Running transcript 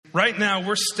right now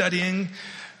we're studying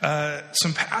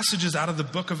some passages out of the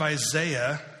book of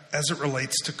Isaiah as it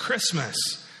relates to Christmas.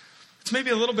 It's maybe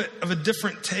a little bit of a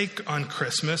different take on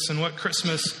Christmas and what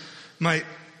Christmas might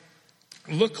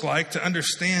look like to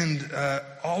understand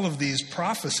all of these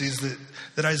prophecies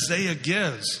that Isaiah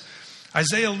gives.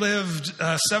 Isaiah lived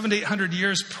 700 to 800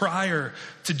 years prior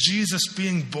to Jesus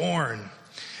being born.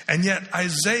 And yet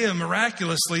Isaiah,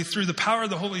 miraculously, through the power of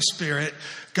the Holy Spirit,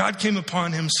 God came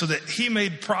upon him so that he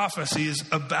made prophecies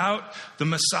about the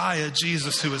Messiah,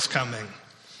 Jesus, who is coming.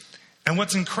 And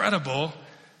what's incredible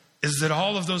is that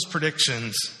all of those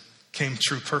predictions came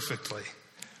true perfectly.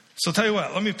 So I'll tell you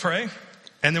what, let me pray.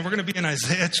 And then we're going to be in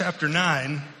Isaiah chapter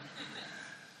 9.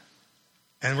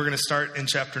 And we're going to start in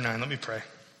chapter 9. Let me pray.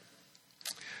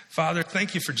 Father,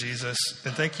 thank you for Jesus.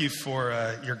 And thank you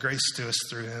for your grace to us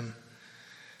through him.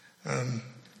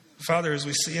 Father, as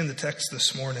we see in the text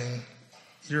this morning,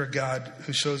 you're a God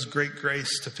who shows great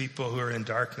grace to people who are in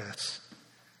darkness.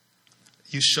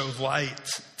 You show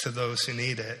light to those who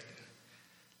need it.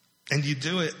 And you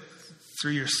do it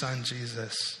through your son,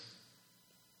 Jesus.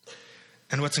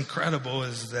 And what's incredible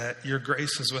is that your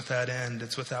grace is without end.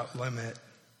 It's without limit.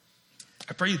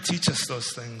 I pray you'd teach us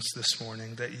those things this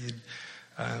morning, that you'd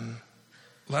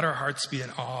let our hearts be in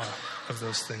awe of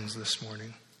those things this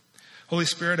morning. Holy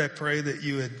Spirit, I pray that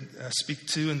you would speak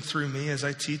to and through me as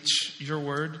I teach your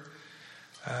word,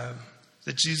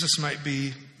 that Jesus might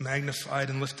be magnified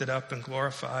and lifted up and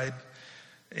glorified,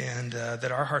 and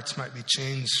that our hearts might be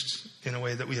changed in a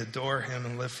way that we adore him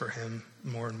and live for him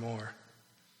more and more.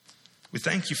 We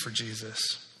thank you for Jesus.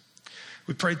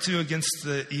 We pray too against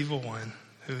the evil one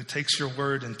who takes your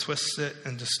word and twists it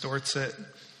and distorts it.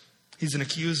 He's an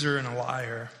accuser and a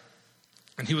liar,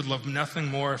 and he would love nothing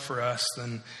more for us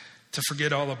than to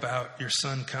forget all about your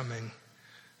son coming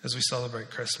as we celebrate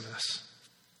Christmas.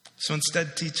 So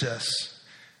instead, teach us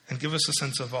and give us a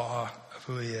sense of awe of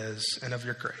who he is and of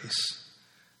your grace.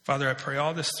 Father, I pray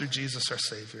all this through Jesus, our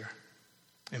Savior.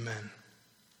 Amen.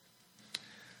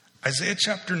 Isaiah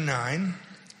chapter 9,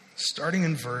 starting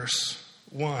in verse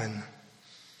 1.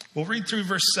 We'll read through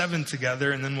verse 7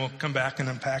 together, and then we'll come back and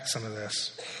unpack some of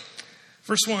this.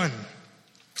 Verse 1.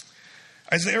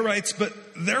 Isaiah writes, "But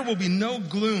there will be no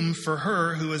gloom for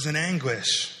her who is in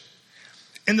anguish.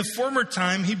 In the former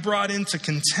time, he brought into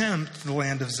contempt the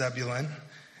land of Zebulun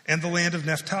and the land of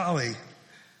Naphtali.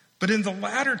 But in the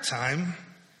latter time,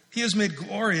 he has made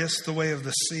glorious the way of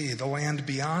the sea, the land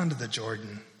beyond the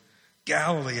Jordan,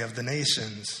 Galilee of the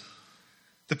nations.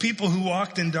 The people who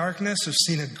walked in darkness have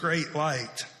seen a great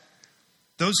light.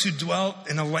 Those who dwelt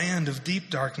in a land of deep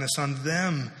darkness, on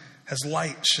them has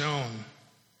light shone.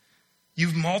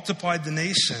 You've multiplied the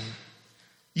nation.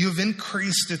 You have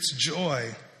increased its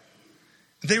joy.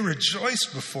 They rejoice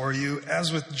before you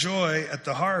as with joy at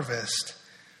the harvest,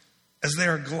 as they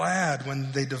are glad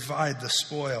when they divide the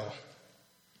spoil.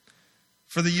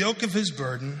 For the yoke of his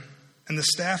burden and the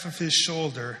staff of his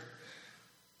shoulder,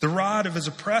 the rod of his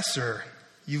oppressor,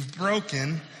 you've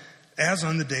broken as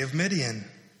on the day of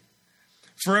Midian.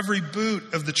 For every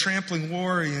boot of the trampling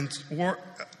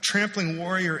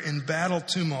warrior in battle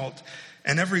tumult,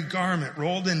 and every garment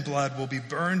rolled in blood will be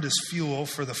burned as fuel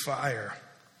for the fire.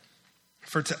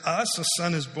 For to us a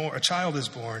child is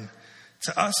born,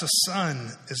 to us a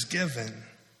son is given,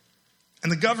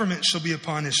 and the government shall be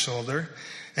upon his shoulder,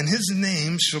 and his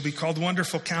name shall be called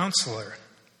Wonderful Counselor,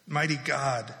 Mighty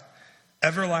God,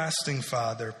 Everlasting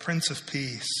Father, Prince of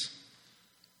Peace.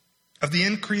 Of the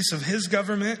increase of his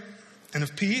government and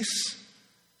of peace,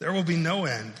 there will be no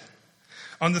end.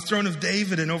 On the throne of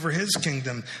David and over his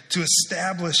kingdom, to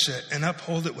establish it and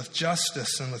uphold it with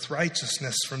justice and with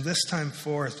righteousness from this time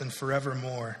forth and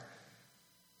forevermore.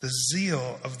 The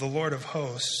zeal of the Lord of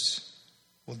hosts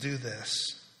will do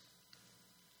this."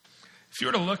 If you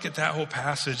were to look at that whole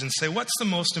passage and say, what's the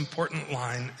most important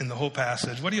line in the whole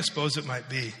passage? What do you suppose it might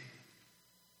be?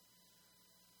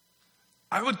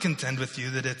 I would contend with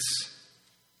you that it's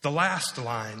the last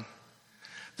line.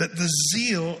 That the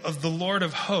zeal of the Lord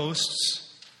of hosts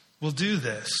will do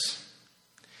this.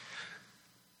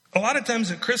 A lot of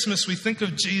times at Christmas, we think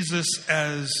of Jesus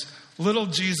as little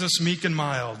Jesus, meek and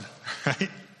mild, right?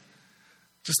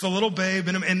 Just a little babe.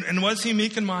 And was he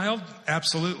meek and mild?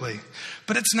 Absolutely.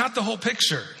 But it's not the whole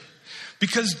picture.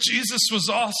 Because Jesus was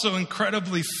also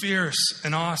incredibly fierce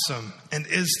and awesome, and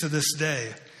is to this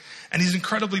day. And he's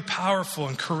incredibly powerful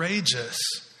and courageous.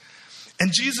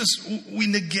 And Jesus, we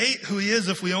negate who he is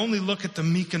if we only look at the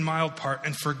meek and mild part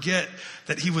and forget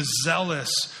that he was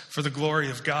zealous for the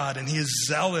glory of God, and he is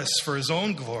zealous for his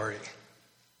own glory.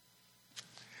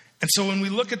 And so when we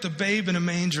look at the babe in a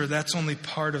manger, that's only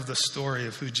part of the story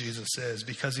of who Jesus is,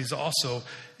 because he's also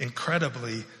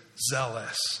incredibly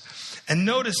zealous. And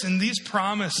notice in these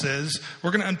promises,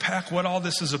 we're going to unpack what all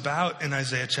this is about in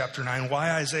Isaiah chapter 9,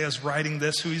 why Isaiah's writing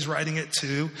this, who he's writing it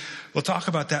to. We'll talk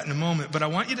about that in a moment. But I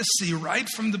want you to see right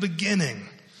from the beginning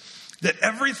that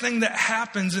everything that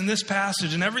happens in this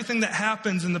passage and everything that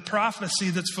happens in the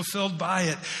prophecy that's fulfilled by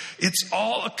it, it's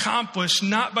all accomplished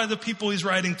not by the people he's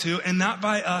writing to and not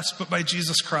by us, but by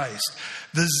Jesus Christ.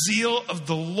 The zeal of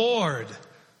the Lord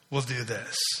will do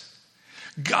this.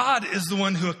 God is the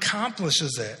one who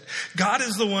accomplishes it. God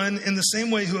is the one in the same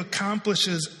way who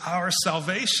accomplishes our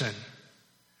salvation.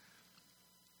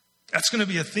 That's going to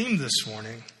be a theme this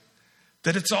morning.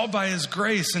 That it's all by his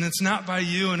grace, and it's not by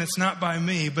you, and it's not by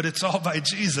me, but it's all by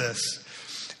Jesus.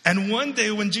 And one day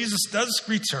when Jesus does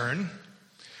return,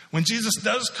 when Jesus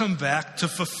does come back to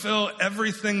fulfill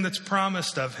everything that's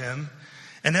promised of him,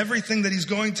 and everything that he's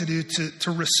going to do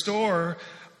to restore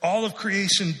all of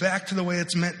creation back to the way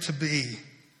it's meant to be,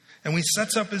 and he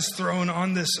sets up his throne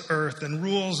on this earth and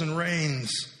rules and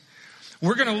reigns,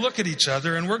 we're going to look at each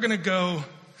other and we're going to go,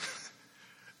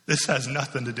 this has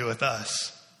nothing to do with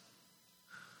us.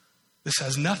 This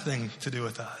has nothing to do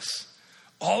with us.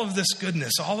 All of this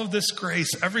goodness, all of this grace,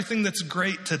 everything that's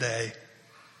great today,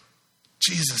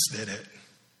 Jesus did it.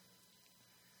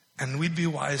 And we'd be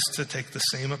wise to take the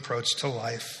same approach to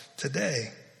life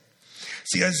today.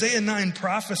 See, Isaiah 9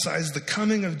 prophesies the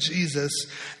coming of Jesus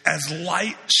as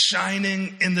light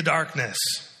shining in the darkness.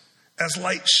 As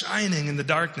light shining in the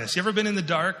darkness. You ever been in the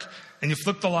dark and you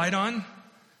flip the light on?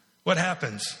 What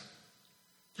happens?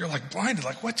 You're like blinded,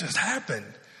 like what just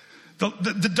happened?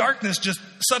 The darkness just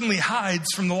suddenly hides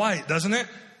from the light, doesn't it?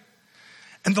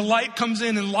 And the light comes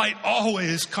in, and light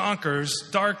always conquers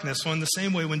darkness. Well, in the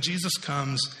same way, when Jesus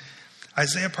comes,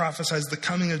 Isaiah prophesies the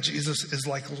coming of Jesus is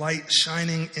like light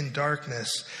shining in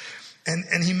darkness.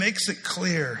 And he makes it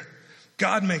clear,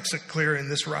 God makes it clear in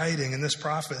this writing, in this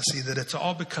prophecy, that it's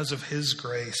all because of his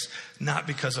grace, not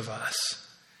because of us.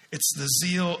 It's the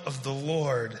zeal of the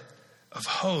Lord of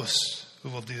hosts who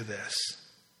will do this.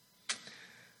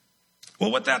 Well,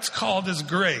 what that's called is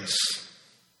grace.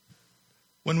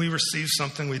 When we receive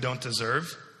something we don't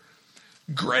deserve.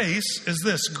 Grace is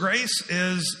this. Grace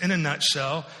is, in a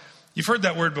nutshell, you've heard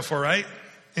that word before, right?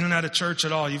 In and out of church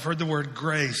at all, you've heard the word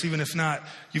grace. Even if not,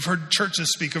 you've heard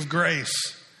churches speak of grace.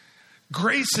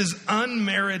 Grace is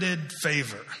unmerited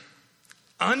favor.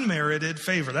 Unmerited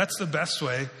favor. That's the best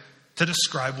way to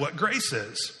describe what grace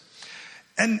is.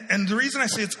 And the reason I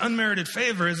say it's unmerited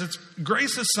favor is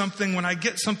grace is something when I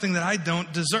get something that I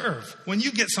don't deserve. When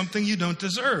you get something you don't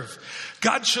deserve.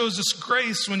 God shows us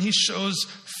grace when he shows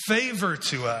favor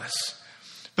to us.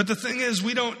 But the thing is,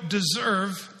 we don't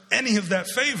deserve any of that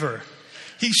favor.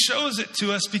 He shows it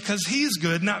to us because he's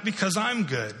good, not because I'm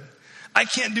good. I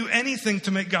can't do anything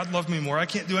to make God love me more. I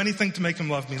can't do anything to make him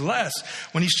love me less.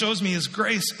 When he shows me his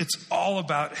grace, it's all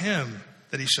about him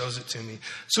that he shows it to me.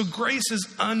 So grace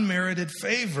is unmerited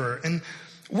favor. And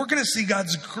we're going to see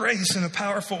God's grace in a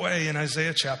powerful way in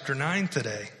Isaiah chapter 9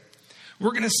 today.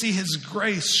 We're going to see his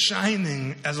grace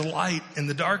shining as a light in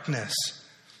the darkness.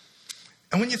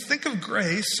 And when you think of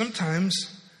grace,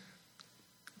 sometimes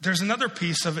there's another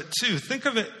piece of it too. Think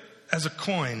of it as a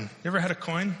coin. You ever had a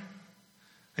coin?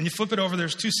 And you flip it over,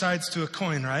 there's two sides to a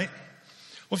coin, right?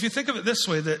 Well, if you think of it this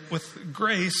way, that with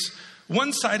grace,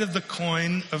 one side of the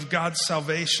coin of God's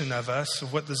salvation of us,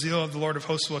 of what the zeal of the Lord of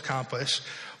hosts will accomplish,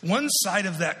 one side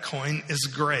of that coin is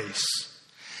grace.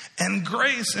 And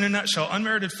grace, in a nutshell,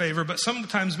 unmerited favor, but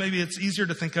sometimes maybe it's easier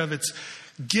to think of, it's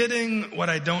getting what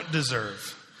I don't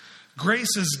deserve.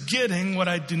 Grace is getting what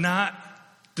I do not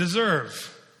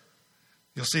deserve.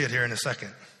 You'll see it here in a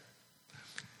second.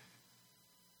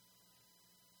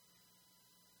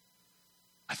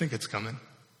 I think it's coming.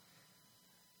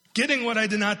 Getting what I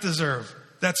did not deserve.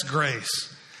 That's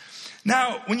grace.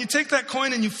 Now, when you take that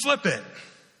coin and you flip it,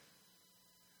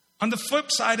 on the flip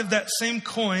side of that same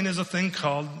coin is a thing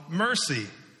called mercy.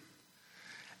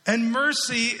 And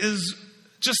mercy is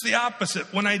just the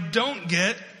opposite. When I don't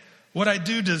get what I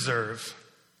do deserve.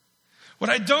 When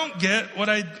I don't get what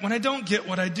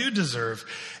I do deserve.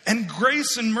 And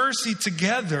grace and mercy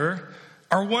together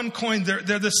are one coin. They're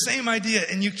the same idea.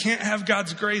 And you can't have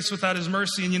God's grace without his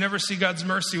mercy, and you never see God's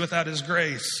mercy without his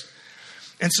grace.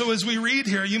 And so as we read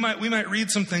here, we might read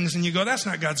some things and you go, that's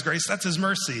not God's grace, that's his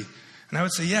mercy. And I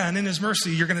would say, yeah, and in his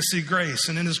mercy, you're going to see grace.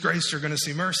 And in his grace, you're going to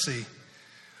see mercy.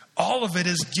 All of it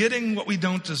is getting what we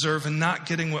don't deserve and not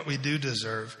getting what we do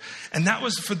deserve. And that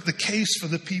was the case for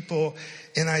the people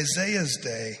in Isaiah's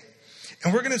day.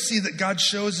 And we're going to see that God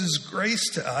shows his grace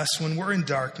to us when we're in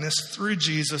darkness through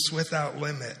Jesus without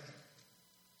limit.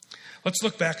 Let's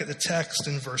look back at the text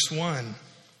in verse 1.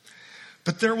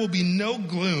 But there will be no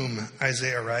gloom,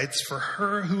 Isaiah writes, for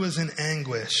her who is in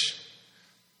anguish.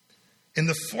 In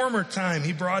the former time,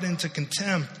 he brought into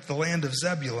contempt the land of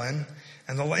Zebulun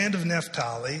and the land of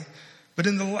Naphtali. But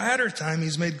in the latter time,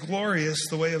 he's made glorious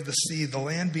the way of the sea, the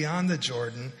land beyond the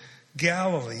Jordan,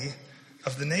 Galilee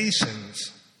of the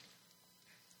nations.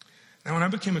 Now, when I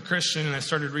became a Christian and I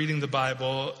started reading the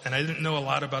Bible, and I didn't know a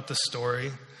lot about the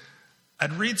story,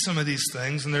 I'd read some of these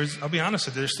things, and I'll be honest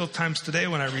with you, there's still times today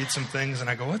when I read some things and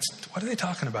I go, what are they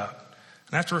talking about?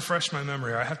 And I have to refresh my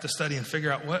memory, or I have to study and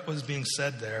figure out what was being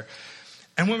said there.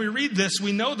 And when we read this,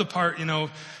 we know the part,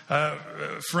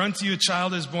 for unto you a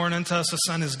child is born, unto us a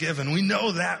son is given. We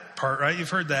know that part, right?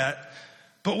 You've heard that.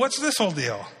 But what's this whole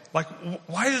deal? Like,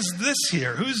 why is this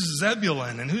here? Who's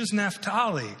Zebulun and who's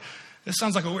Naphtali? This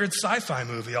sounds like a weird sci-fi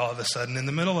movie all of a sudden in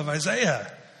the middle of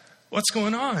Isaiah. What's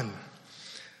going on?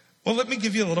 Well, let me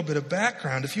give you a little bit of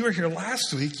background. If you were here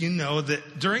last week, you know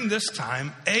that during this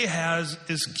time, Ahaz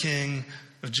is king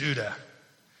of Judah.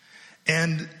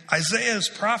 And Isaiah is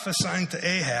prophesying to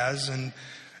Ahaz, and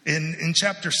in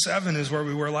chapter 7 is where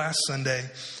we were last Sunday.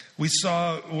 We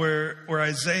saw where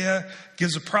Isaiah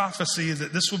gives a prophecy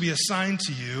that this will be a sign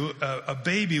to you. A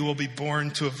baby will be born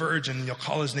to a virgin, and you'll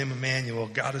call his name Emmanuel.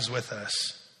 God is with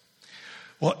us.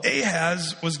 Well,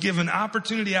 Ahaz was given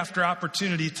opportunity after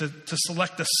opportunity to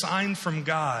select a sign from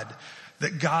God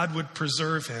that God would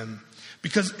preserve him.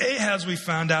 Because Ahaz, we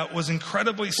found out, was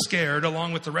incredibly scared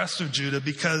along with the rest of Judah,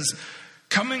 because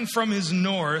coming from his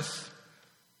north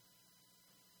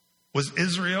was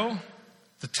Israel,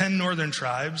 the 10 northern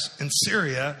tribes, and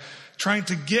Syria, trying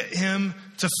to get him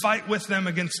to fight with them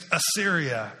against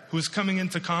Assyria, who was coming in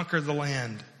to conquer the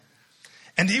land.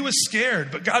 And he was scared,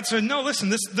 but God said, no,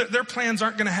 listen, their plans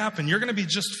aren't going to happen. You're going to be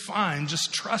just fine.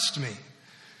 Just trust me.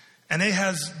 And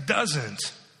Ahaz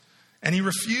doesn't, and he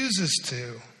refuses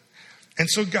to. And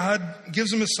so God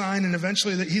gives him a sign, and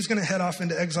eventually that he's going to head off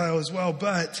into exile as well,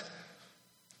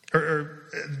 or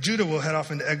Judah will head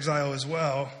off into exile as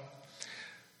well.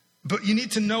 But you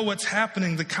need to know what's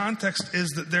happening. The context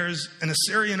is that there's an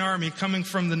Assyrian army coming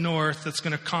from the north that's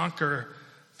going to conquer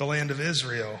the land of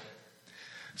Israel.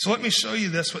 So let me show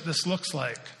you what this looks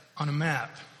like on a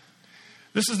map.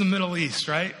 This is the Middle East,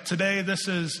 right? Today, this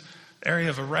is the area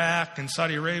of Iraq, and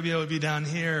Saudi Arabia would be down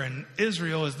here, and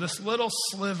Israel is this little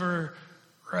sliver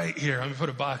right here. Let me put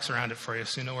a box around it for you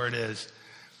so you know where it is.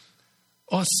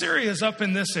 Well, Assyria is up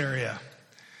in this area.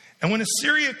 And when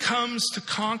Assyria comes to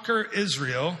conquer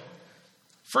Israel,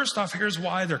 first off, here's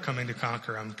why they're coming to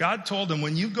conquer them. God told them,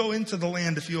 when you go into the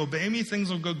land, if you obey me,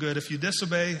 things will go good. If you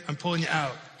disobey, I'm pulling you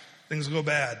out. Things will go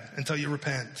bad until you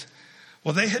repent.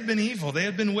 Well, they had been evil. They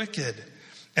had been wicked.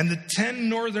 And the 10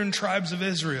 northern tribes of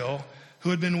Israel who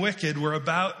had been wicked were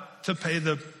about to pay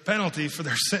the penalty for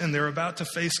their sin. They were about to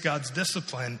face God's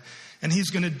discipline. And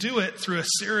he's going to do it through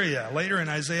Assyria. Later in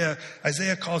Isaiah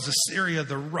calls Assyria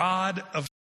the rod of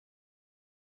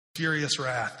furious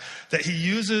wrath. That he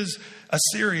uses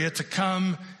Assyria to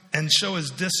come and show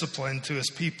his discipline to his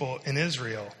people in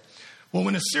Israel. Well,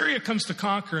 when Assyria comes to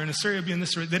conquer, and Assyria being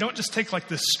this, they don't just take like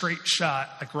this straight shot,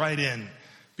 like right in.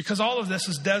 Because all of this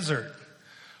is desert.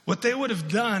 What they would have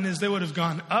done is they would have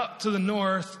gone up to the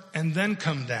north and then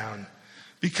come down.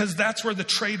 Because that's where the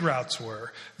trade routes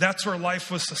were. That's where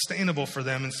life was sustainable for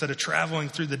them instead of traveling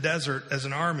through the desert as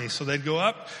an army. So they'd go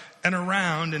up and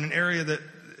around in an area that,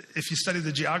 if you study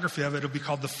the geography of it, it'll be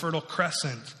called the Fertile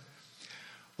Crescent.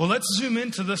 Well, let's zoom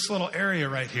into this little area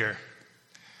right here.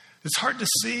 It's hard to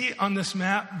see on this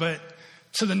map, but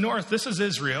to the north, this is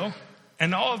Israel.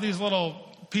 And all of these little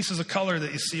pieces of color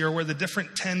that you see are where the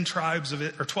different 10 tribes of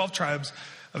it, or 12 tribes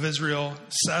of Israel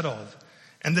settled.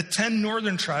 And the 10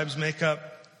 northern tribes make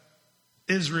up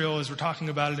Israel, as we're talking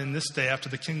about it in this day after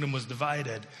the kingdom was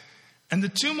divided. And the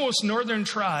two most northern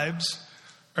tribes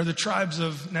are the tribes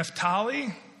of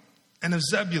Naphtali and of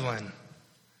Zebulun.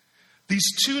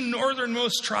 These two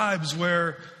northernmost tribes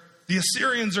where the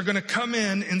Assyrians are going to come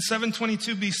in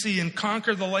 722 BC and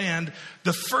conquer the land.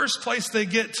 The first place they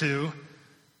get to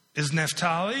is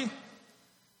Naphtali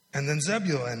and then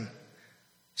Zebulun.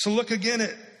 So look again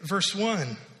at verse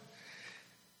 1.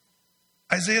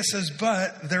 Isaiah says,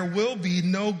 but there will be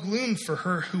no gloom for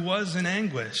her who was in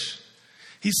anguish.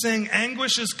 He's saying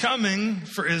anguish is coming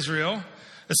for Israel.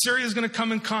 Assyria is going to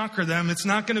come and conquer them. It's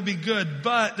not going to be good,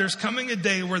 but there's coming a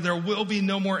day where there will be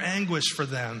no more anguish for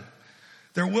them.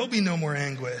 There will be no more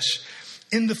anguish.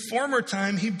 In the former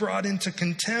time, he brought into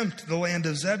contempt the land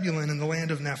of Zebulun and the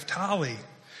land of Naphtali.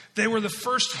 They were the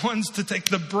first ones to take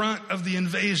the brunt of the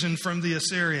invasion from the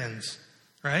Assyrians,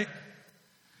 right?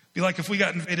 Be like if we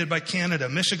got invaded by Canada,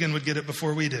 Michigan would get it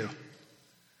before we do.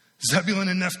 Zebulun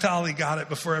and Naphtali got it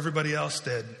before everybody else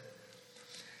did.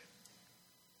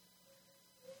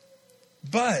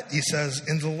 But, he says,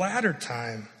 in the latter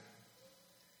time,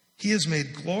 he has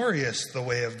made glorious the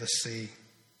way of the sea.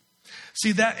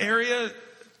 See, that area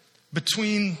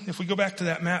between, if we go back to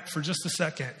that map for just a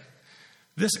second,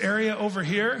 this area over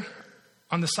here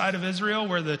on the side of Israel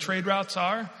where the trade routes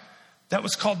are, that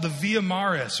was called the Via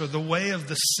Maris, or the way of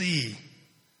the sea.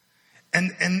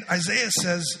 And Isaiah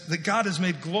says that God has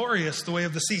made glorious the way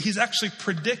of the sea. He's actually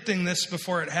predicting this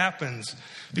before it happens,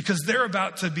 because they're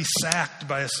about to be sacked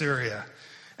by Assyria.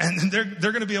 And they're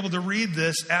going to be able to read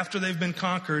this after they've been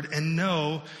conquered and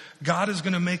know God is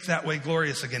going to make that way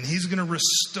glorious again. He's going to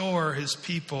restore his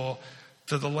people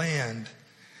to the land.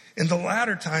 In the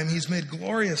latter time, he's made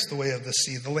glorious the way of the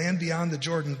sea, the land beyond the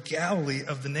Jordan, Galilee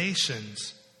of the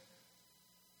nations.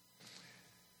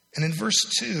 And in verse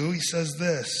 2, he says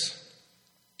this: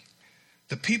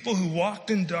 the people who walked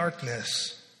in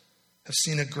darkness have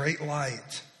seen a great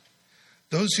light.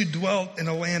 Those who dwelt in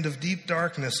a land of deep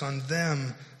darkness, on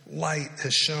them light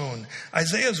has shone.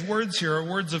 Isaiah's words here are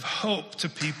words of hope to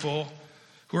people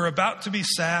who are about to be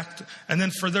sacked, and then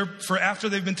for after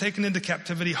they've been taken into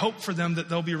captivity, hope for them that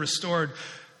they'll be restored.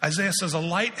 Isaiah says a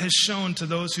light has shone to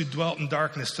those who dwelt in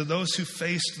darkness, to those who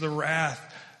faced the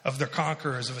wrath of their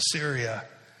conquerors of Assyria.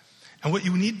 And what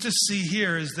you need to see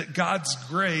here is that God's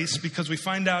grace, because we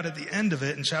find out at the end of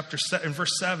it in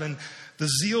verse 7, the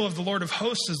zeal of the Lord of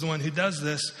hosts is the one who does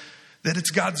this, that it's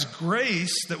God's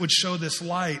grace that would show this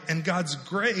light. And God's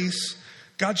grace,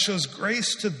 God shows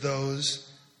grace to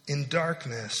those in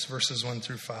darkness, verses 1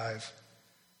 through 5.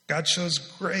 God shows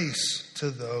grace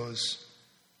to those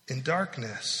in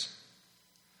darkness.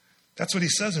 That's what he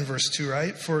says in verse 2,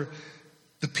 right? For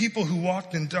the people who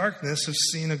walked in darkness have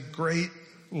seen a great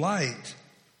light.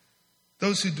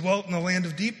 Those who dwelt in the land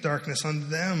of deep darkness, on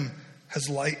them has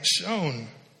light shone.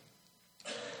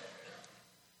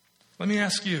 Let me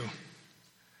ask you,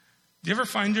 do you ever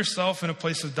find yourself in a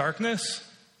place of darkness?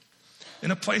 In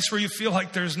a place where you feel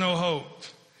like there's no hope?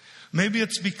 Maybe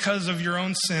it's because of your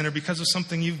own sin or because of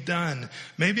something you've done.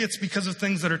 Maybe it's because of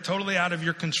things that are totally out of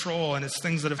your control, and it's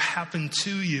things that have happened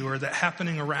to you or that are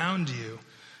happening around you.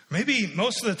 Maybe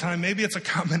most of the time, maybe it's a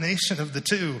combination of the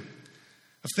two,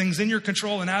 of things in your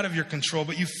control and out of your control,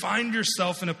 but you find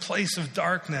yourself in a place of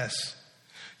darkness.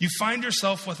 You find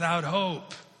yourself without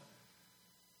hope.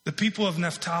 The people of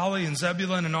Naphtali and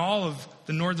Zebulun and all of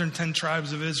the northern 10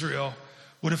 tribes of Israel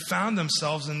would have found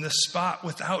themselves in this spot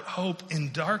without hope,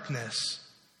 in darkness.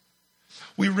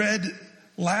 We read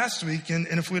last week, and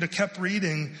if we'd have kept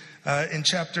reading in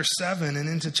chapter 7 and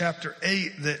into chapter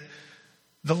 8, that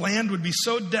the land would be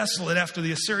so desolate after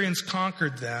the Assyrians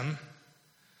conquered them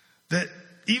that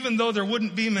even though there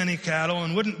wouldn't be many cattle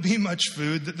and wouldn't be much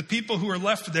food, that the people who were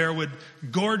left there would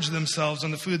gorge themselves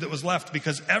on the food that was left,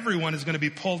 because everyone is going to be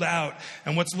pulled out,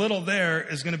 and what's little there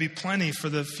is going to be plenty for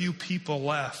the few people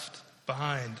left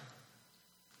behind.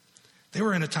 They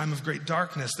were in a time of great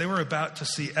darkness. They were about to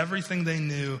see everything they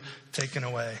knew taken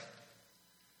away.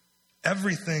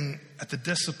 Everything at the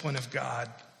discipline of God.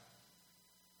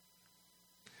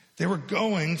 They were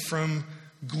going from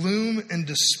gloom and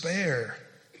despair.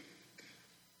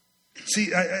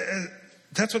 See,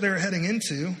 that's what they were heading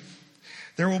into.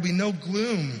 There will be no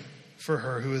gloom for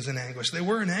her who is in anguish. They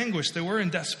were in anguish. They were in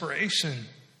desperation.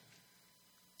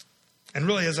 And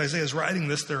really, as Isaiah is writing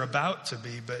this, they're about to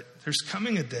be. But there's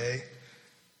coming a day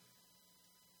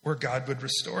where God would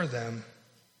restore them.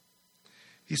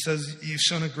 He says, you've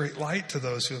shown a great light to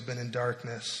those who have been in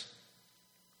darkness.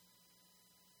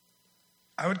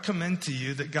 I would commend to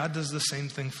you that God does the same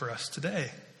thing for us today.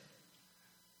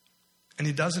 And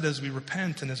he does it as we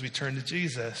repent and as we turn to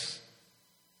Jesus.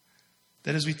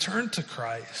 That as we turn to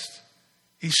Christ,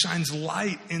 he shines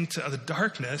light into the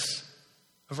darkness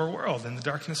of our world and the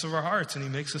darkness of our hearts, and he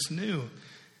makes us new.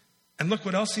 And look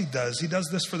what else he does. He does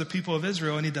this for the people of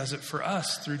Israel, and he does it for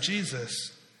us through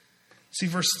Jesus. See,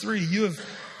 verse 3, you have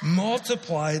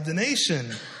multiplied the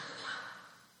nation.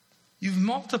 You've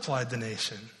multiplied the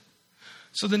nation.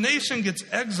 So the nation gets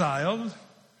exiled,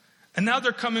 and now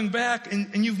they're coming back,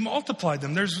 and you've multiplied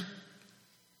them.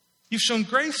 You've shown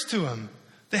grace to them.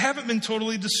 They haven't been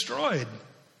totally destroyed.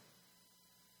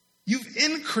 You've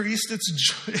increased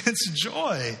its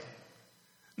joy.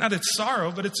 Not its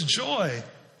sorrow, but its joy.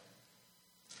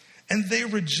 And they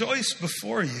rejoice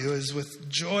before you as with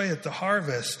joy at the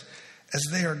harvest, as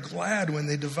they are glad when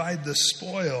they divide the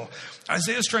spoil.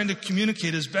 Isaiah's trying to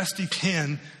communicate as best he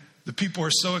can The people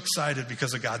are so excited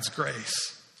because of God's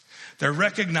grace. They're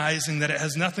recognizing that it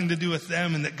has nothing to do with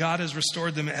them and that God has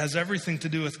restored them. It has everything to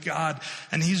do with God,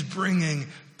 and he's bringing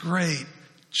great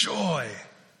joy.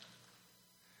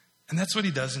 And that's what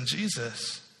he does in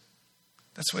Jesus.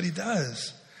 That's what he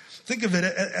does. Think of it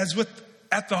as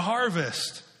at the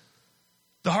harvest.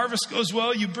 The harvest goes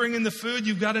well, you bring in the food,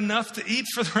 you've got enough to eat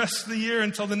for the rest of the year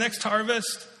until the next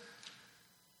harvest.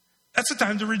 That's a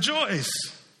time to rejoice.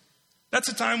 That's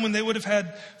a time when they would have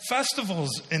had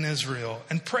festivals in Israel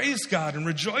and praised God and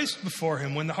rejoiced before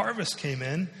him when the harvest came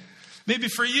in. Maybe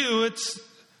for you, it's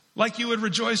like you would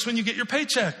rejoice when you get your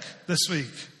paycheck this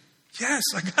week. Yes,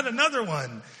 I got another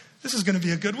one. This is going to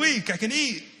be a good week. I can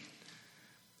eat.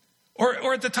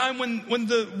 Or at the time when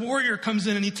the warrior comes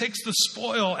in and he takes the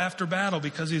spoil after battle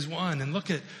because he's won. And look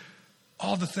at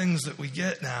all the things that we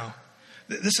get now.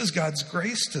 This is God's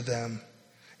grace to them.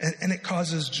 And it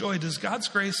causes joy. Does God's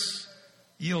grace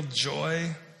yield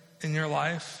joy in your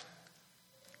life?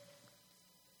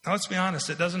 Now let's be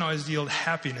honest, it doesn't always yield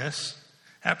happiness.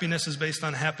 Happiness is based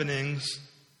on happenings.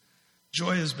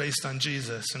 Joy is based on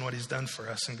Jesus and what he's done for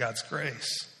us and God's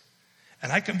grace.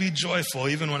 And I can be joyful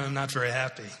even when I'm not very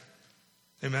happy.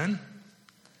 Amen?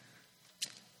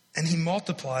 And he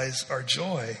multiplies our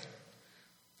joy.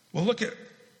 Well, look at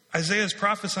Isaiah's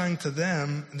prophesying to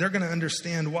them. They're going to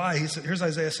understand why. Here's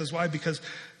Isaiah says why. Because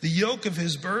the yoke of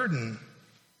his burden,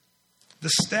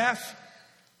 the staff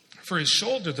for his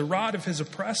shoulder, the rod of his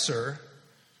oppressor,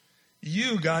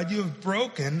 you, God, you have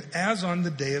broken as on the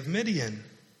day of Midian.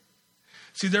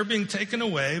 See, they're being taken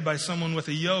away by someone with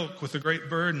a yoke, with a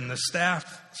great burden, the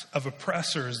staff of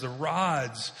oppressors, the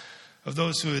rods of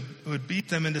those who would beat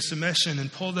them into submission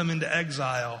and pull them into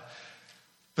exile.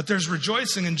 But there's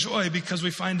rejoicing and joy because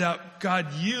we find out,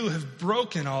 God, you have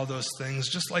broken all those things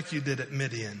just like you did at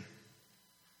Midian.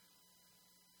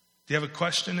 Do you have a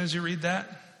question as you read that?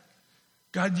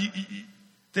 God,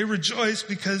 they rejoice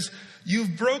because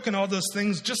you've broken all those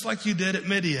things just like you did at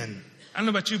Midian. I don't know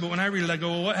about you, but when I read it, I go,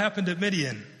 well, what happened at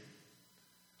Midian?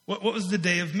 What was the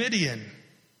day of Midian?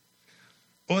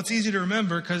 Well, it's easy to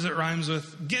remember because it rhymes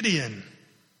with Gideon.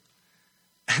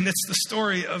 And it's the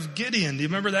story of Gideon. Do you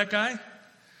remember that guy?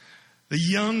 The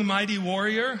young, mighty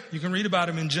warrior. You can read about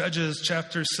him in Judges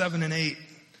chapters 7 and 8.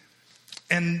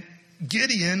 And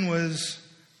Gideon was,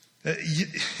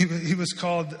 he was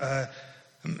called,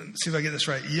 let's see if I get this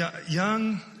right,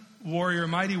 young warrior,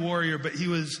 mighty warrior, but he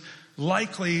was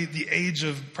likely the age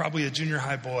of probably a junior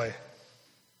high boy.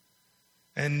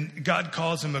 And God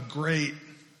calls him a great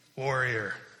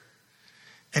warrior.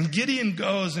 And Gideon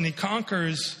goes and he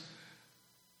conquers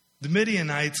the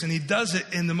Midianites, and he does it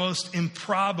in the most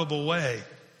improbable way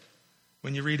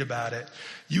when you read about it.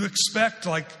 You expect,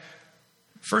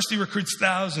 first he recruits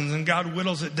thousands, and God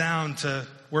whittles it down to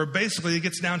where basically it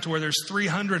gets down to where there's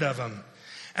 300 of them.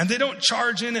 And they don't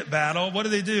charge in at battle. What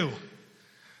do?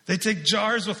 They take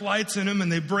jars with lights in them,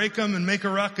 and they break them and make a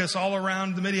ruckus all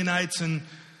around the Midianites, and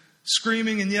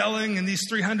screaming and yelling, and these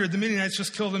 300, the Midianites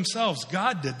just kill themselves.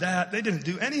 God did that. They didn't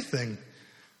do anything.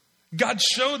 God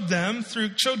showed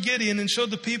Gideon and showed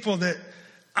the people that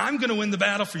I'm going to win the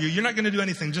battle for you. You're not going to do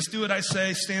anything. Just do what I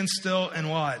say. Stand still and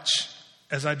watch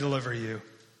as I deliver you.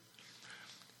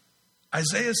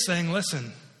 Isaiah is saying,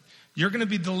 listen, you're going to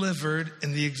be delivered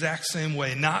in the exact same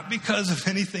way. Not because of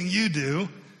anything you do,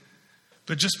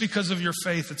 but just because of your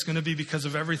faith. It's going to be because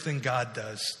of everything God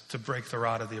does to break the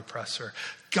rod of the oppressor.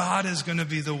 God is going to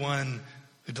be the one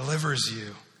who delivers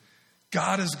you.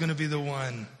 God is going to be the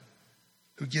one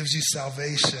who gives you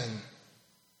salvation.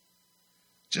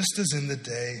 Just as in the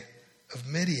day of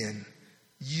Midian,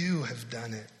 you have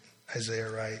done it,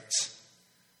 Isaiah writes.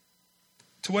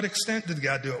 To what extent did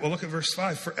God do it? Well, look at verse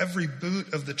 5. For every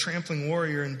boot of the trampling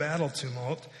warrior in battle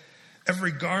tumult,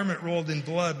 every garment rolled in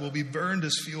blood will be burned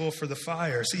as fuel for the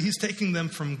fire. See, he's taking them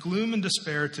from gloom and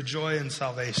despair to joy and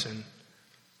salvation.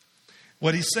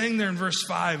 What he's saying there in verse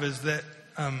 5 is that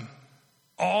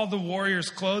all the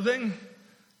warriors' clothing,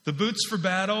 the boots for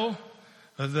battle,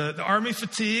 the army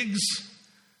fatigues,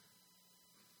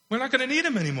 we're not going to need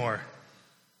them anymore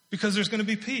because there's going to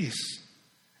be peace.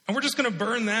 And we're just going to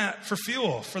burn that for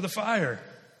fuel, for the fire.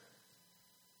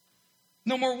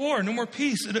 No more war, no more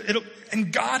peace.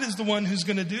 And God is the one who's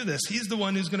going to do this. He's the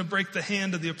one who's going to break the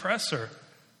hand of the oppressor.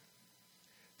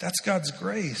 That's God's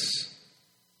grace.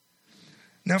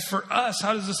 Now for us,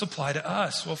 how does this apply to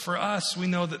us? Well, for us, we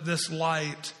know that this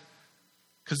light,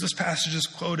 because this passage is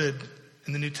quoted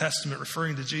in the New Testament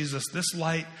referring to Jesus, this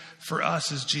light for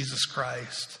us is Jesus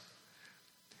Christ.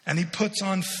 And he puts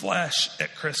on flesh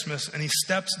at Christmas, and he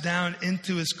steps down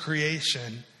into his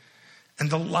creation. And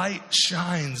the light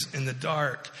shines in the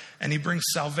dark, and he brings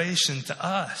salvation to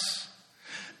us.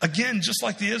 Again, just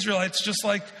like the Israelites, just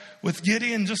like with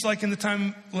Gideon, just like in the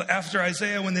time after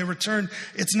Isaiah when they returned,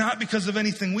 it's not because of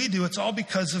anything we do. It's all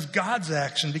because of God's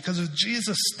action, because of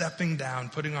Jesus stepping down,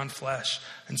 putting on flesh,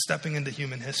 and stepping into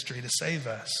human history to save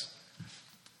us.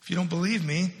 If you don't believe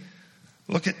me,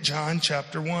 look at John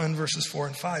chapter 1, verses 4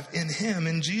 and 5. In him,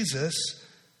 in Jesus,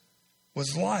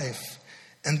 was life,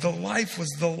 and the life was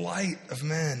the light of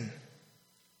men.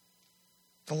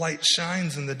 The light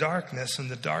shines in the darkness, and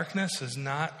the darkness has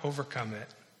not overcome it.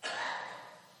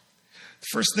 The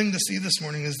first thing to see this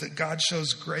morning is that God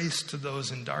shows grace to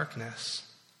those in darkness.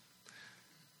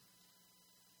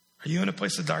 Are you in a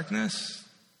place of darkness?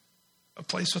 A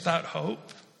place without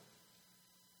hope?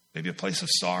 Maybe a place of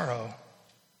sorrow?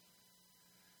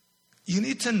 You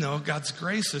need to know God's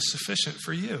grace is sufficient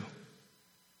for you.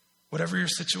 Whatever your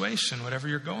situation, whatever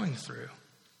you're going through.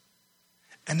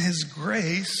 And his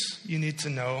grace, you need to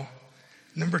know,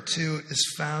 number 2,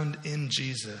 is found in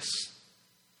Jesus.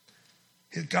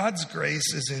 God's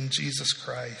grace is in Jesus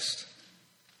Christ.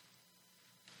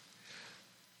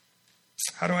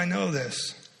 How do I know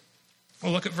this?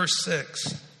 Well, look at verse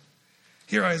 6.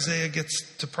 Here Isaiah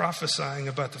gets to prophesying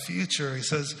about the future. He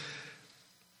says,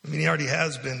 he already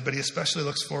has been, but he especially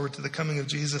looks forward to the coming of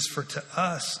Jesus. For to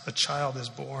us a child is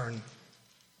born.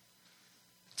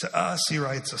 To us, he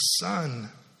writes, a son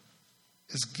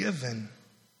is given.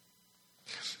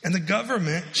 And the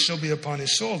government shall be upon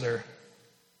his shoulder.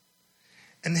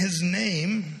 And his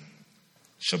name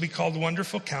shall be called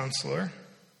Wonderful Counselor,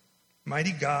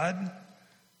 Mighty God,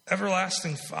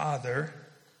 Everlasting Father,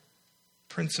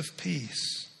 Prince of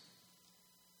Peace.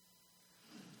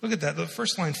 Look at that, the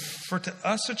first line. For to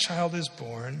us a child is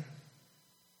born,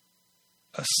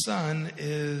 a son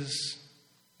is,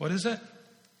 what is it?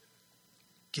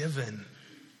 Given.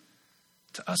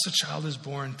 To us a child is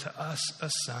born, to us a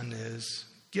son is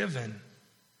given.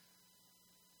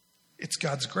 It's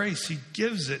God's grace. He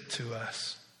gives it to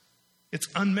us. It's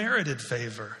unmerited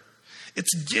favor.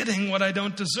 It's getting what I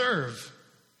don't deserve.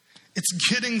 It's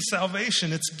getting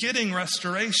salvation. It's getting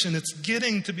restoration. It's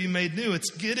getting to be made new.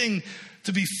 It's getting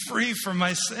to be free from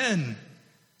my sin.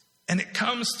 And it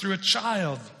comes through a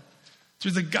child,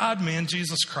 through the God-man,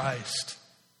 Jesus Christ.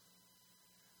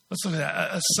 Let's look at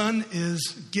that. A son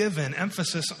is given.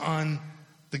 Emphasis on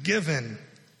the given.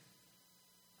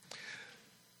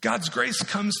 God's grace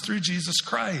comes through Jesus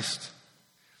Christ.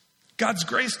 God's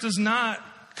grace does not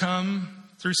come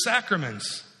through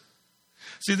sacraments.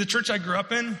 See, the church I grew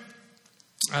up in,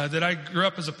 that I grew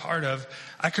up as a part of,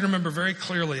 I can remember very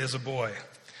clearly as a boy.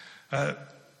 Let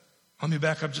me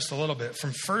back up just a little bit.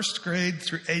 From first grade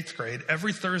through 8th grade,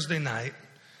 every Thursday night,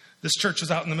 this church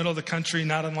was out in the middle of the country,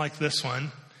 not unlike this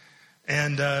one.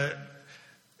 And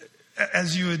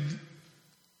as you'd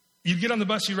get on the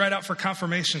bus, you'd ride out for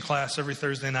confirmation class every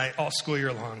Thursday night, all school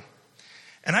year long.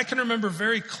 And I can remember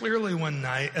very clearly one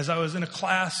night, as I was in a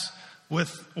class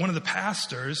with one of the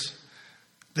pastors,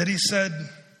 that he said,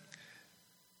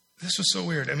 this was so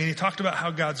weird. He talked about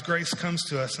how God's grace comes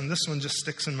to us, and this one just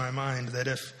sticks in my mind, that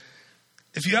if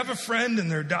you have a friend and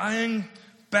they're dying,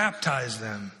 baptize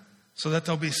them so that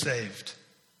they'll be saved.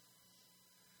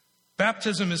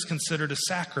 Baptism is considered a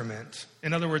sacrament.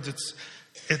 In other words,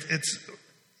 it's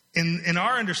in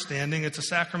our understanding, it's a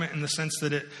sacrament in the sense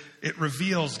that it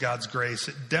reveals God's grace.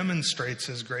 It demonstrates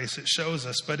his grace. It shows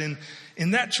us. But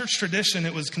in that church tradition,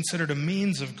 it was considered a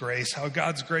means of grace, how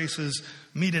God's grace is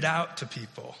meted out to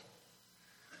people.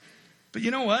 But you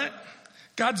know what?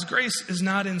 God's grace is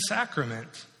not in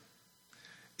sacrament.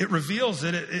 It reveals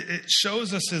it. It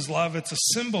shows us his love. It's a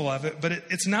symbol of it, but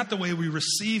it's not the way we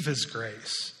receive his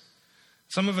grace.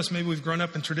 Some of us, maybe we've grown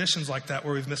up in traditions like that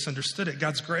where we've misunderstood it.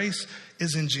 God's grace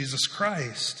is in Jesus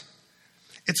Christ.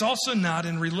 It's also not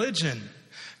in religion.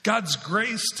 God's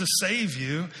grace to save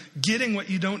you, getting what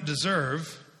you don't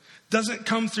deserve, doesn't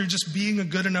come through just being a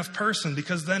good enough person,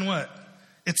 because then what?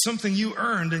 It's something you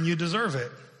earned and you deserve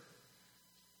it.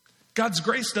 God's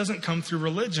grace doesn't come through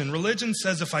religion. Religion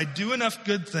says if I do enough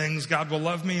good things, God will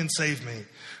love me and save me.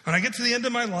 When I get to the end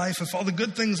of my life, if all the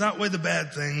good things outweigh the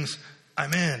bad things,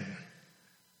 I'm in.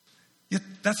 Yet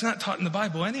that's not taught in the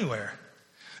Bible anywhere.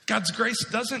 God's grace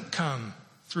doesn't come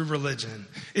through religion.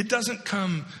 It doesn't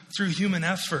come through human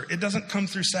effort. It doesn't come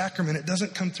through sacrament. It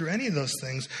doesn't come through any of those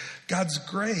things. God's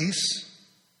grace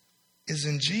is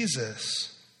in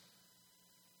Jesus.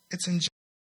 It's in Jesus.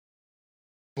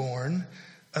 Born,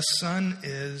 a son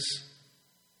is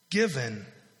given.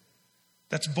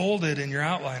 That's bolded in your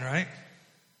outline, right?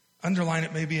 Underline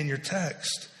it maybe in your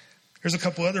text. Here's a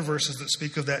couple other verses that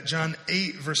speak of that. John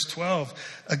 8, verse 12.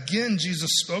 Again, Jesus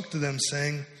spoke to them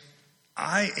saying,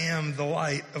 I am the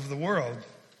light of the world.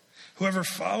 Whoever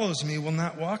follows me will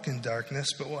not walk in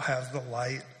darkness, but will have the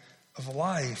light of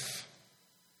life.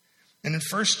 And in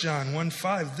 1 John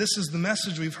 1:5, this is the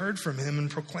message we've heard from him and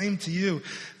proclaimed to you,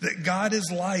 that God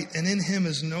is light and in him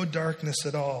is no darkness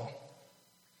at all.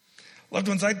 Loved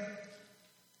ones, I'd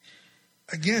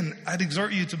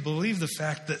exhort you to believe the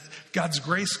fact that God's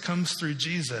grace comes through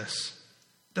Jesus.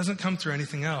 It doesn't come through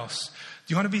anything else.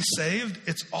 Do you want to be saved?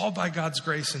 It's all by God's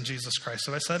grace in Jesus Christ.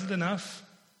 Have I said it enough?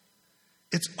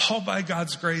 It's all by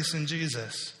God's grace in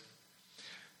Jesus.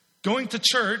 Going to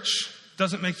church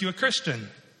doesn't make you a Christian.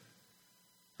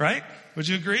 Right? Would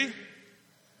you agree?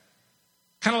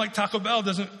 Kind of like Taco Bell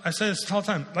doesn't, I say this all the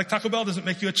time, like Taco Bell doesn't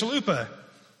make you a chalupa.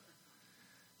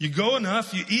 You go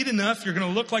enough, you eat enough, you're going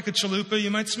to look like a chalupa,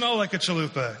 you might smell like a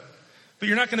chalupa, but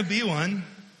you're not going to be one.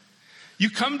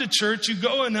 You come to church, you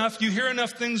go enough, you hear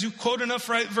enough things, you quote enough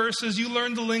right verses, you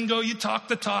learn the lingo, you talk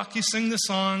the talk, you sing the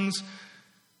songs.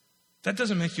 That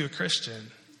doesn't make you a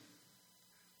Christian.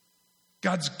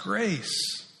 God's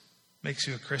grace makes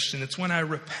you a Christian. It's when I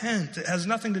repent. It has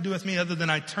nothing to do with me other than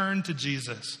I turn to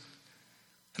Jesus.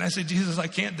 And I say, Jesus, I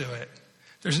can't do it.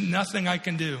 There's nothing I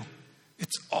can do.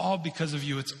 It's all because of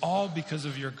you. It's all because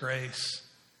of your grace.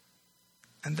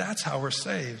 And that's how we're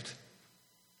saved.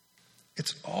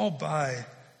 It's all by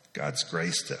God's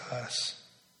grace to us.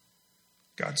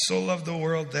 God so loved the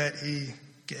world that he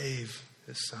gave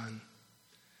his son.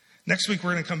 Next week,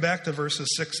 we're going to come back to verses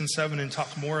 6 and 7 and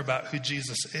talk more about who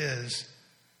Jesus is.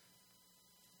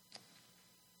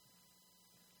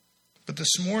 But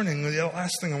this morning, the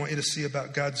last thing I want you to see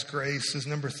about God's grace is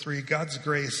number 3, God's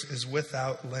grace is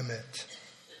without limit.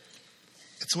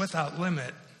 It's without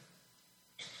limit.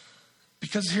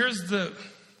 Because here's the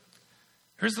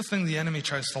thing the enemy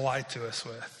tries to lie to us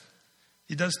with.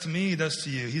 He does to me, he does to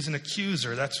you. He's an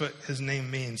accuser. That's what his name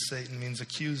means. Satan means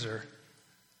accuser.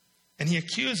 And he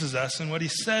accuses us, and what he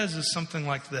says is something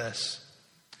like this.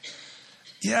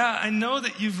 Yeah, I know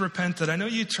that you've repented. I know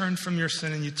you turned from your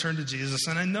sin and you turned to Jesus.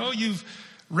 And I know you've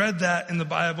read that in the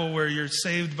Bible where you're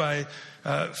saved by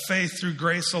faith through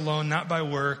grace alone, not by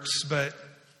works. But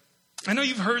I know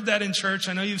you've heard that in church.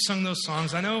 I know you've sung those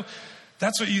songs. I know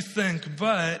that's what you think.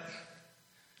 But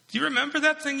do you remember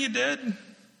that thing you did?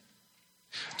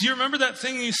 Do you remember that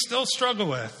thing you still struggle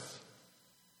with?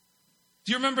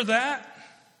 Do you remember that?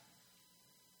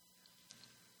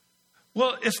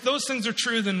 Well, if those things are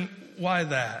true, then why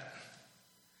that?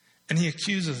 And he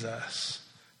accuses us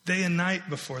day and night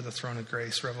before the throne of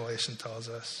grace, Revelation tells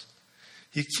us.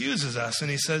 He accuses us and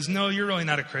he says, no, you're really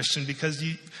not a Christian because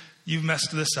you've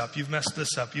messed this up. You've messed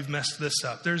this up. You've messed this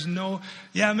up. There's no,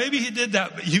 yeah, maybe he did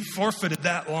that, but you forfeited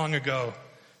that long ago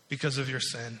because of your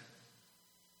sin.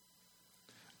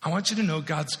 I want you to know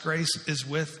God's grace is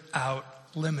without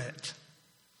limit.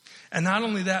 And not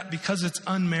only that, because it's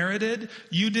unmerited,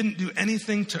 you didn't do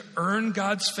anything to earn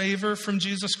God's favor from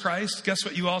Jesus Christ. Guess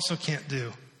what you also can't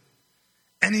do?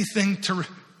 Anything to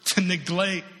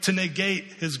negate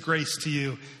his grace to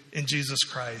you in Jesus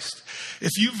Christ.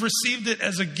 If you've received it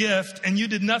as a gift and you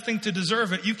did nothing to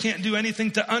deserve it, you can't do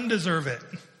anything to undeserve it.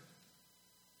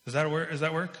 Does that work?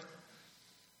 Do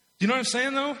you know what I'm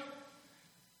saying though?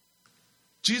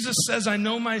 Jesus says, I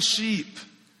know my sheep.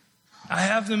 I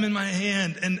have them in my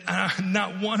hand, and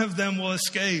not one of them will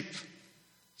escape.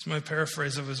 It's my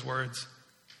paraphrase of his words.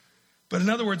 But in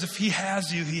other words, if he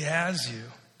has you, he has you.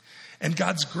 And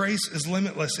God's grace is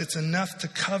limitless. It's enough to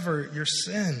cover your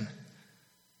sin.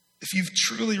 If you've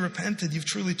truly repented, you've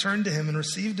truly turned to him and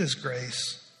received his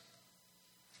grace.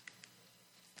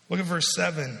 Look at verse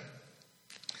 7.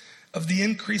 Of the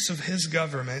increase of his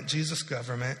government, Jesus'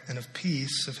 government, and of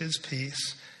his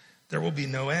peace, there will be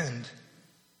no end.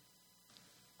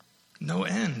 No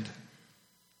end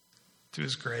to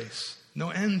his grace. No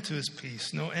end to his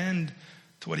peace. No end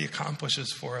to what he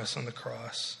accomplishes for us on the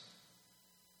cross.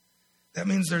 That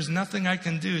means there's nothing I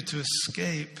can do to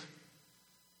escape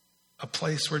a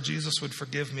place where Jesus would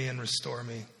forgive me and restore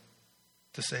me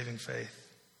to saving faith.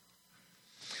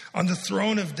 On the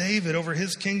throne of David over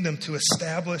his kingdom to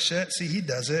establish it, see, he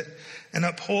does it, and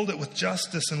uphold it with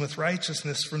justice and with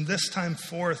righteousness from this time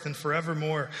forth and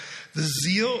forevermore. The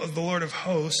zeal of the Lord of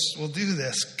hosts will do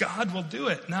this. God will do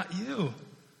it, not you.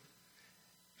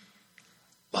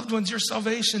 Loved ones, your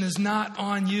salvation is not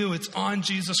on you. It's on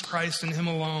Jesus Christ and him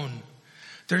alone.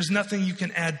 There's nothing you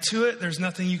can add to it. There's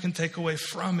nothing you can take away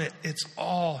from it. It's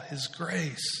all his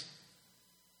grace.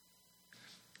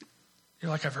 You're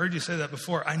like, I've heard you say that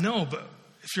before. I know, but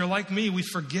if you're like me, we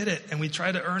forget it and we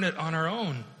try to earn it on our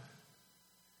own.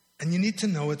 And you need to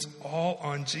know it's all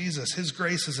on Jesus. His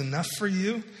grace is enough for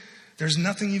you. There's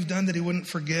nothing you've done that he wouldn't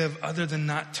forgive other than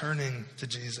not turning to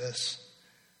Jesus.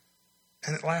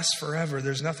 And it lasts forever.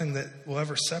 There's nothing that will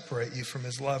ever separate you from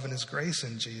his love and his grace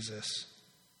in Jesus.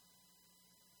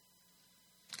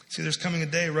 See, there's coming a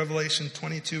day, Revelation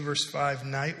 22, verse 5,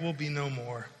 night will be no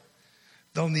more.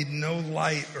 They'll need no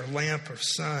light or lamp or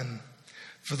sun,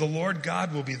 for the Lord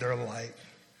God will be their light,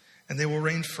 and they will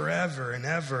reign forever and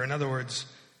ever. In other words,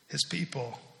 his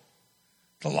people.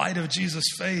 The light of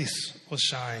Jesus' face will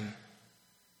shine.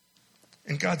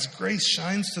 And God's grace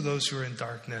shines to those who are in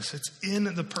darkness. It's in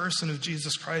the person of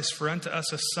Jesus Christ. For unto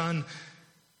us a son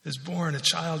is born, a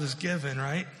child is given,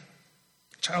 right?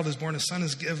 A child is born, a son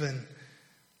is given.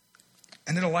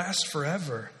 And it'll last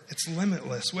forever. It's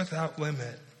limitless, without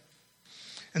limit.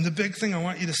 And the big thing I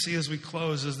want you to see as we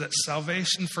close is that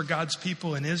salvation for God's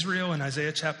people in Israel in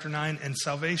Isaiah chapter 9, and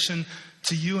salvation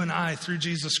to you and I through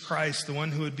Jesus Christ, the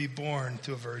one who would be born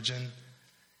to a virgin,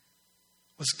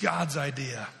 was God's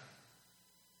idea.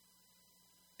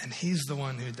 And he's the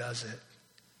one who does it.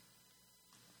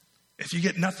 If you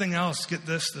get nothing else, get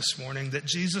this morning, that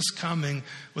Jesus coming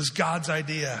was God's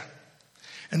idea.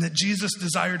 And that Jesus'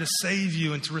 desire to save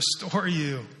you and to restore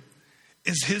you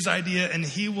is his idea, and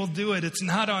he will do it. It's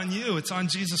not on you, it's on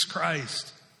Jesus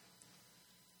Christ.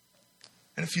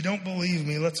 And if you don't believe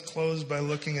me, let's close by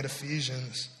looking at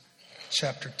Ephesians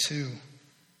chapter 2.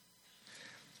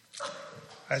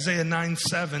 Isaiah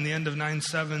 9:7, the end of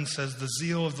 9:7 says, the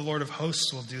zeal of the Lord of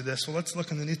hosts will do this. Well, let's look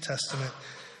in the New Testament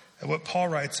at what Paul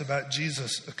writes about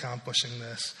Jesus accomplishing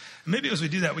this. And maybe as we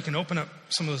do that, we can open up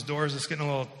some of those doors. It's getting a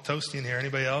little toasty in here.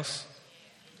 Anybody else?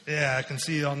 Yeah, I can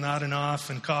see you all nodding off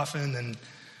and coughing, and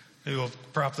maybe we'll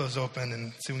prop those open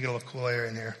and see if we can get a little cool air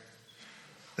in here.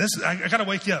 I got to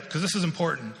wake you up because this is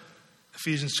important.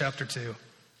 Ephesians chapter 2.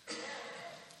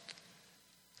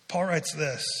 Paul writes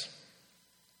this.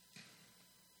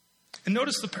 And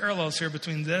notice the parallels here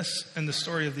between this and the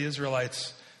story of the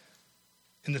Israelites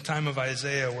in the time of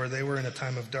Isaiah, where they were in a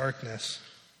time of darkness.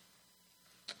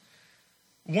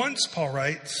 Once, Paul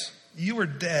writes, you were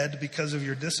dead because of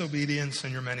your disobedience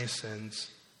and your many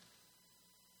sins.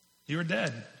 You were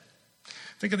dead.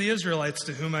 Think of the Israelites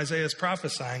to whom Isaiah is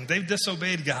prophesying. They've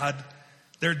disobeyed God.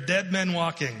 They're dead men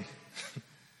walking.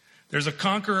 There's a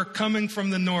conqueror coming from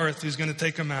the north who's going to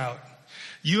take them out.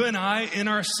 You and I, in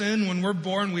our sin, when we're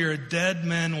born, we are dead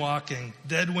men walking,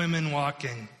 dead women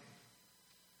walking.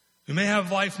 We may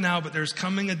have life now, but there's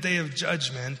coming a day of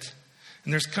judgment,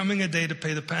 and there's coming a day to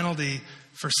pay the penalty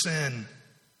for sin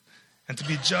and to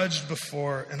be judged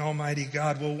before an almighty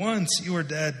God. Well, once you were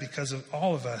dead because of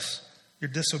all of us, your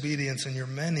disobedience and your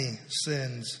many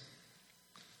sins.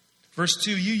 Verse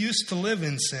 2, you used to live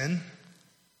in sin,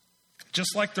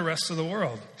 just like the rest of the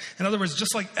world. In other words,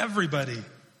 just like everybody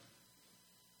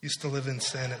used to live in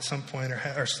sin at some point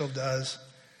or still does.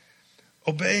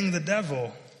 Obeying the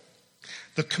devil,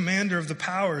 the commander of the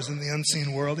powers in the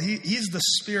unseen world. He's the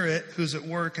spirit who's at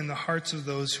work in the hearts of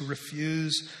those who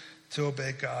refuse to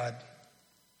obey God.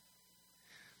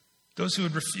 Those who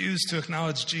would refuse to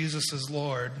acknowledge Jesus as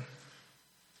Lord. Do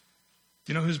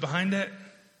you know who's behind it?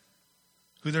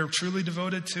 Who they're truly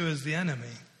devoted to is the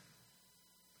enemy.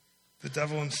 The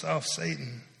devil himself,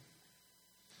 Satan.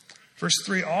 Verse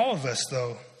 3, all of us,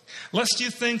 though, lest you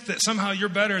think that somehow you're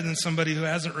better than somebody who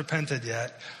hasn't repented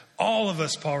yet. All of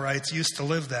us, Paul writes, used to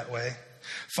live that way,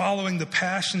 following the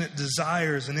passionate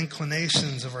desires and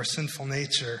inclinations of our sinful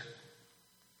nature.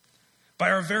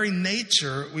 By our very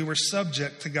nature, we were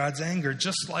subject to God's anger,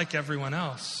 just like everyone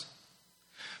else.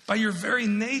 By your very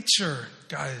nature,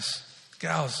 guys,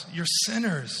 gals, you're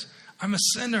sinners. I'm a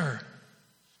sinner.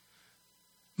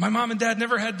 My mom and dad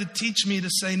never had to teach me to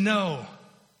say no.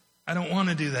 I don't want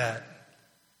to do that.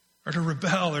 Or to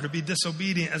rebel or to be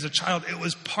disobedient as a child. It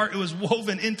was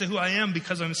woven into who I am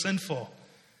because I'm sinful.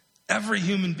 Every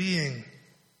human being.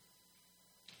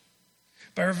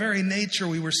 By our very nature,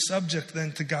 we were subject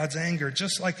then to God's anger,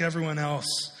 just like everyone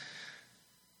else.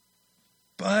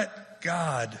 But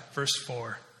God, verse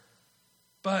 4.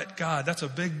 But God, that's a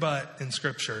big but in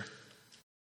Scripture.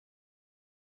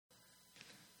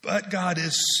 But God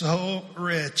is so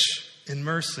rich in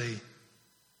mercy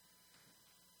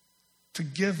to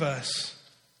give us,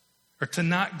 or to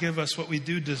not give us what we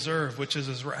do deserve, which is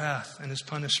his wrath and his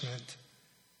punishment.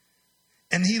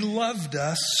 And he loved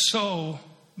us so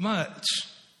much.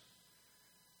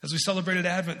 As we celebrated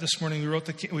Advent this morning,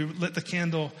 we lit the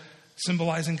candle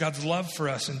symbolizing God's love for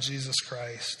us in Jesus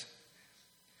Christ.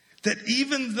 That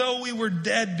even though we were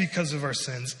dead because of our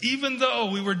sins, even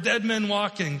though we were dead men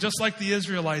walking, just like the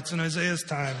Israelites in Isaiah's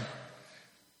time,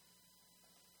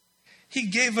 He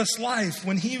gave us life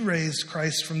when he raised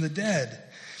Christ from the dead.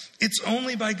 It's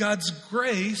only by God's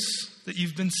grace that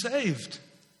you've been saved.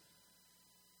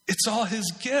 It's all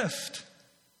his gift.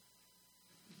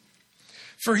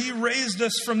 For he raised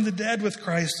us from the dead with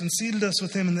Christ and seated us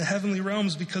with him in the heavenly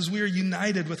realms because we are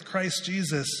united with Christ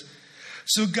Jesus.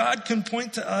 So God can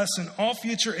point to us in all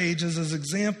future ages as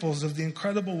examples of the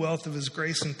incredible wealth of his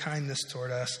grace and kindness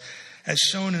toward us, as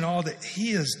shown in all that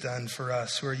he has done for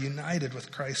us who are united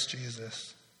with Christ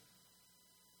Jesus.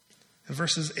 And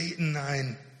verses 8 and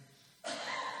 9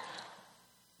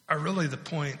 are really the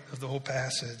point of the whole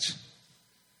passage.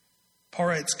 Paul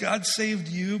writes, God saved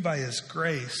you by his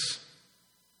grace.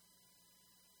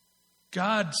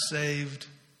 God saved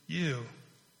you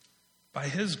by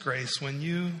his grace when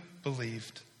you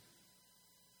believed.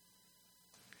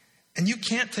 And you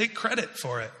can't take credit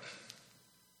for it.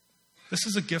 This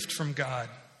is a gift from God.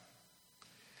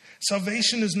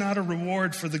 Salvation is not a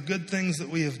reward for the good things that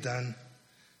we have done,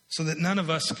 so that none of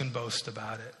us can boast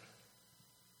about it.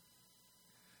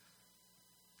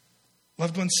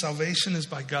 Loved ones, salvation is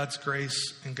by God's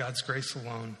grace and God's grace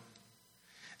alone.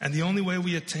 And the only way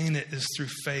we attain it is through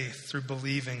faith, through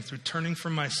believing, through turning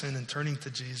from my sin and turning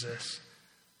to Jesus.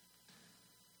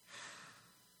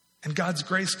 And God's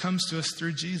grace comes to us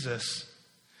through Jesus.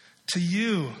 To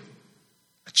you,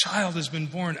 a child has been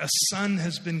born, a son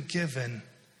has been given,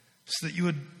 so that you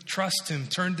would trust him,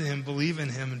 turn to him, believe in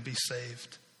him, and be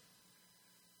saved.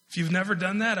 If you've never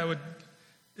done that, I would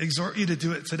exhort you to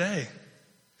do it today.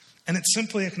 And it's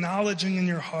simply acknowledging in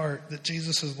your heart that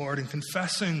Jesus is Lord and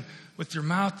confessing with your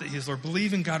mouth that he is Lord,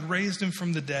 believing God raised him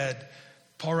from the dead.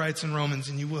 Paul writes in Romans,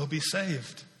 and you will be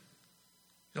saved.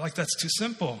 You're like, that's too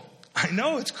simple. I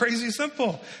know, it's crazy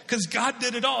simple, because God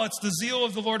did it all. It's the zeal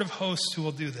of the Lord of hosts who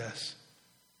will do this.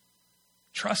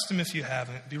 Trust him if you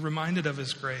haven't. Be reminded of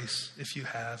his grace if you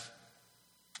have.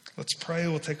 Let's pray.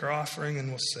 We'll take our offering and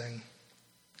we'll sing,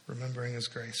 remembering his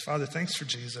grace. Father, thanks for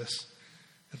Jesus,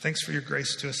 and thanks for your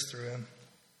grace to us through him.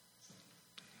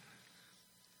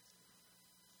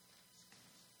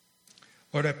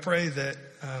 Lord, I pray that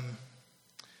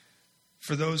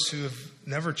for those who have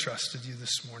never trusted you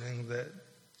this morning, that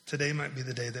today might be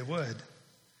the day they would.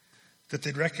 That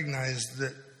they'd recognize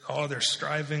that all their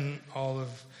striving, all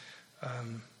of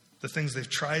the things they've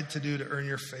tried to do to earn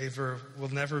your favor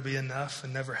will never be enough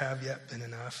and never have yet been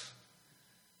enough.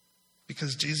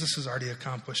 Because Jesus has already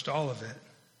accomplished all of it.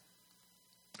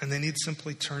 And they need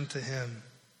simply turn to him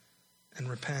and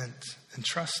repent and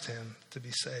trust him to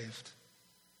be saved.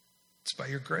 It's by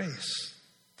your grace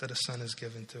that a son is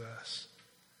given to us.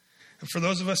 And for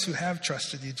those of us who have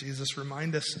trusted you, Jesus,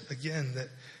 remind us again that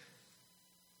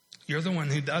you're the one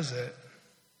who does it.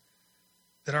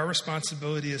 That our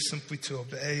responsibility is simply to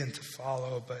obey and to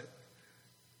follow, but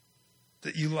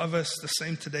that you love us the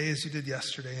same today as you did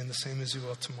yesterday and the same as you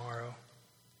will tomorrow.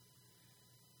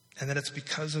 And that it's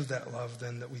because of that love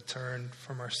then that we turn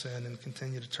from our sin and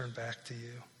continue to turn back to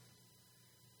you.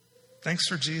 Thanks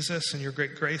for Jesus and your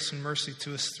great grace and mercy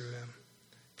to us through him.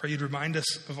 Pray you'd remind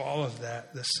us of all of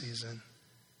that this season.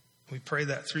 We pray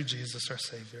that through Jesus, our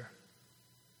Savior.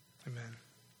 Amen.